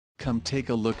Come take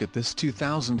a look at this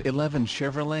 2011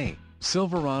 Chevrolet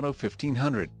Silverado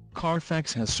 1500.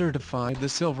 Carfax has certified the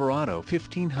Silverado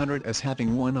 1500 as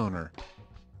having one owner.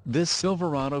 This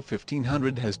Silverado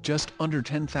 1500 has just under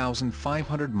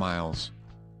 10,500 miles.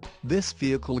 This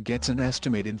vehicle gets an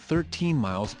estimated 13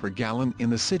 miles per gallon in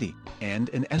the city, and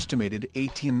an estimated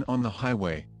 18 on the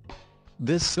highway.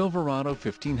 This Silverado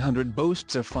 1500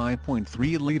 boasts a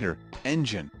 5.3-liter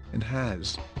engine, and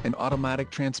has an automatic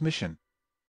transmission.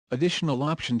 Additional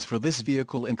options for this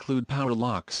vehicle include power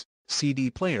locks,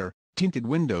 CD player, tinted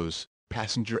windows,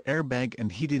 passenger airbag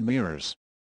and heated mirrors.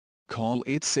 Call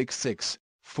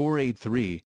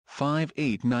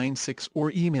 866-483-5896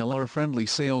 or email our friendly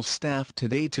sales staff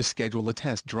today to schedule a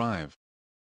test drive.